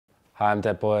Hi, I'm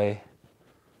Deadboy.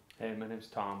 Hey, my name's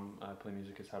Tom. I play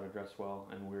music as How to Dress Well,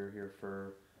 and we're here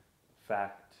for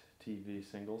Fact TV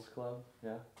Singles Club.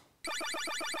 Yeah.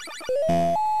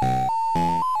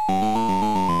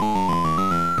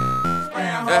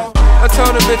 I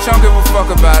told a bitch I don't give a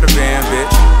fuck about a van,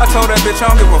 bitch. I told that bitch I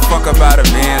don't give a fuck about a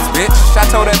Vans, bitch. I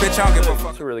told that bitch I don't give a fuck.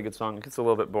 It's a really good song. It gets a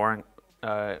little bit boring.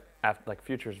 Like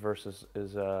Future's verse is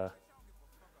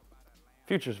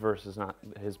not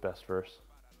his best verse.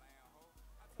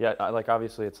 Yeah, like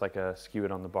obviously it's like a skew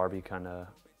it on the Barbie kind of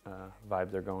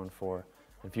vibe they're going for,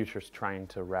 and Future's trying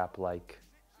to rap like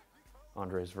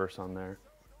Andre's verse on there.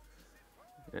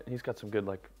 He's got some good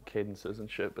like cadences and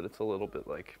shit, but it's a little bit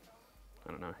like,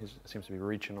 I don't know, he seems to be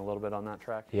reaching a little bit on that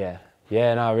track. Yeah,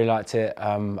 no, I really liked it.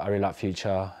 I really like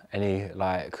Future. Any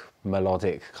like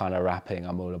melodic kind of rapping,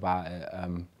 I'm all about it.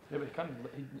 Yeah, but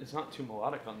it's not too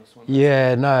melodic on this one.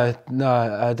 Yeah, no.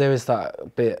 There is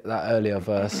that bit, that earlier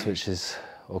verse, which is,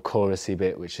 or chorusy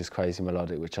bit, which is crazy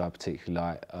melodic, which I particularly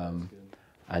like.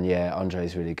 And yeah,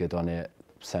 Andre's really good on it,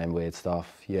 saying weird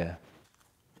stuff. Yeah.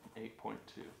 8.2.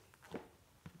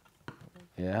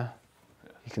 Yeah?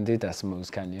 You can do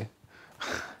decimals, can you?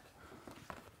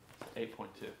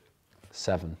 8.2.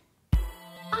 7.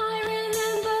 I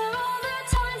remember all the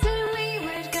times when we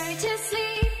would go to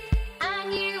sleep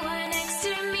and you were next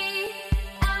to me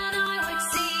and I would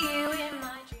see you in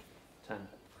my dreams. 10.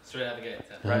 Straight out of the gate,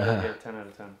 10. Right out of the gate, 10 out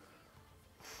of 10.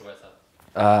 Where's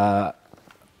that?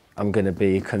 I'm gonna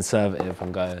be conservative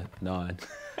and go 9.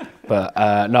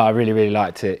 But no, I really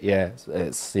liked it. Yeah,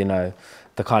 it's, you know,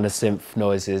 the kind of synth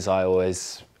noises I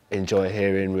always enjoy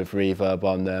hearing with reverb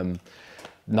on them.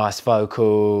 Nice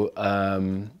vocal.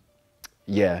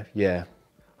 Yeah.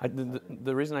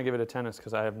 The reason I give it a 10 is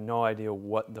because I have no idea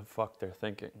what the fuck they're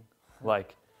thinking.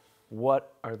 Like,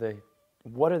 what are they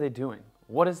doing?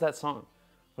 What is that song?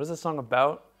 What is this song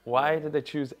about? Why did they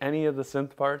choose any of the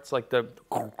synth parts? Like the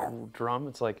drum,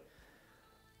 it's like,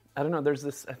 I don't know, there's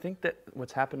this, I think that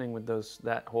what's happening with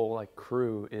that whole like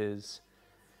crew is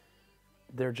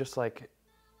they're just like,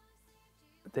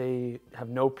 they have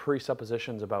no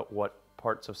presuppositions about what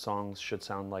parts of songs should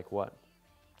sound like what.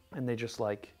 And they just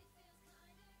like,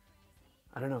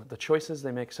 I don't know, the choices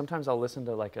they make. Sometimes I'll listen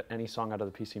to like any song out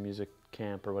of the PC Music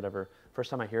camp or whatever. First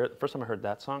time I heard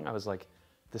that song, I was like,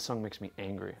 this song makes me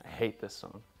angry. I hate this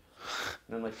song.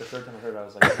 And then like the third time I heard it, I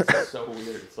was like, this is so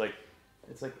weird. It's like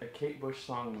a Kate Bush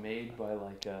song made by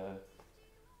like a,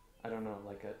 I don't know,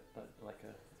 like a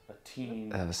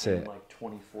teen in like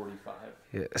 2045.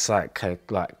 Yeah, it's like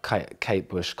Kate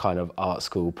Bush kind of art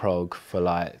school prog for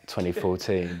like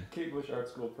 2014. Kate Bush art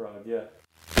school prog, yeah.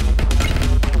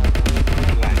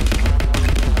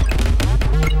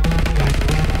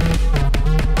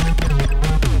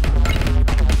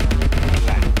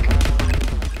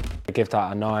 I give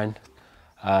that a 9.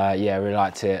 Yeah, I really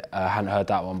liked it. I hadn't heard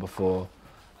that one before.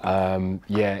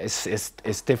 Yeah,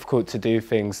 it's difficult to do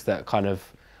things that kind of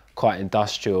quite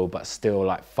industrial but still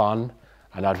like fun,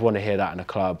 and I'd want to hear that in a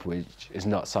club, which is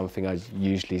not something I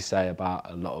usually say about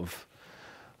a lot of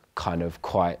kind of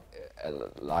quite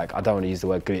like, I don't want to use the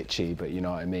word glitchy, but you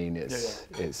know what I mean.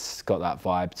 It's got that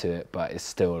vibe to it, but it's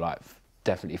still like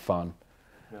definitely fun.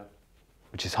 Yeah.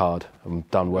 Which is hard. I'm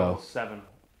done well. 7.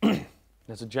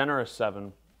 It's a generous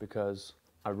 7 because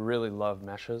I really love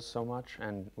Meshes so much.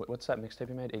 And what's that mixtape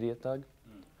you made? Idiot Thug?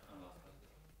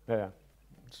 Yeah.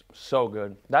 It's so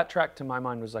good. That track, to my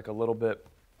mind, was like a little bit,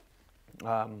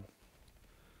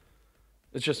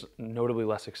 it's just notably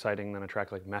less exciting than a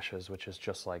track like Meshes, which is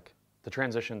just like, the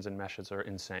transitions in Meshes are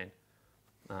insane.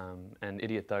 And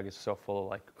Idiot Thug is so full of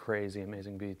like crazy,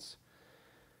 amazing beats.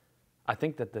 I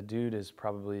think that the dude is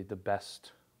probably the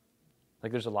best.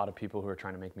 Like there's a lot of people who are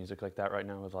trying to make music like that right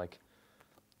now with like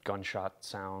gunshot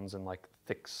sounds and like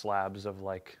thick slabs of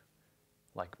like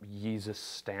Yeezus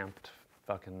stamped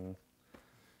fucking,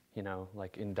 you know,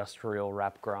 like industrial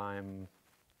rap grime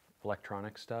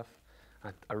electronic stuff.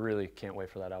 I really can't wait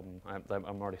for that album.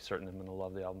 I'm already certain I'm gonna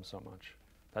love the album so much.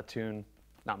 That tune,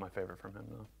 not my favorite from him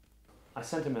though. I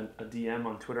sent him a DM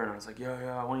on Twitter and I was like, yo,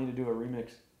 I want you to do a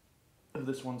remix of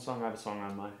this one song. I have a song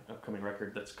on my upcoming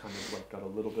record that's kind of like got a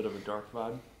little bit of a dark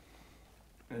vibe.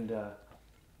 And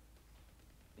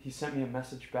he sent me a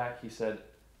message back. He said,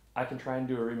 I can try and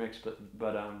do a remix,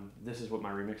 but this is what my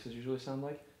remixes usually sound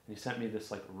like. And he sent me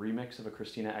this like remix of a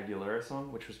Christina Aguilera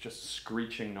song, which was just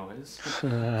screeching noise.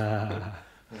 And I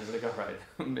was like, all right,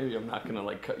 maybe I'm not gonna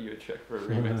like cut you a check for a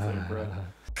remix then, bro.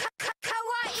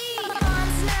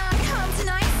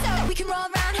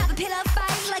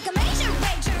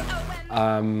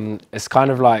 It's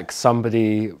kind of like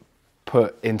somebody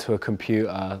put into a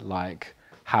computer like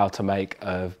how to make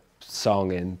a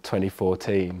song in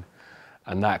 2014,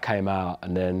 and that came out,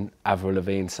 and then Avril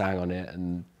Lavigne sang on it,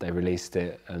 and they released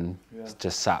it, and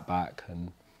just sat back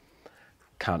and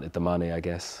counted the money, I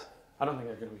guess. I don't think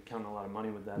I'm gonna be counting a lot of money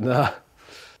with that. No.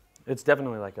 It's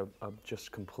definitely like a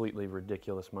just completely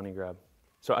ridiculous money grab.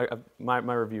 So my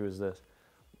review is this.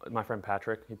 My friend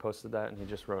Patrick, he posted that and he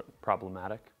just wrote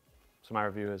problematic. So my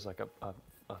review is like a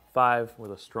 5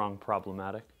 with a strong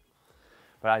problematic.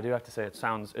 But I do have to say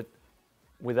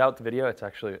without the video, it's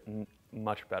actually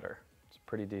much better. It's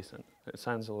pretty decent. It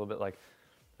sounds a little bit like,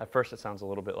 at first it sounds a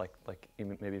little bit like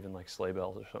maybe even like sleigh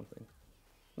bells or something.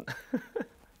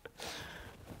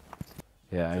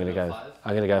 Yeah, I'm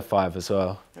gonna go 5 as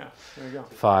well. Yeah, there you go.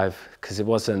 5, because it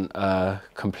wasn't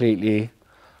completely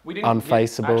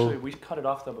unfaceable. Actually, we cut it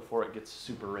off though before it gets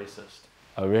super racist.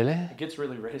 Oh really? It gets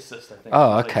really racist, I think.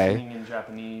 Oh, It's, okay. Like singing in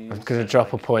Japanese. I'm gonna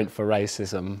drop a point for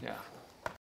racism. Yeah.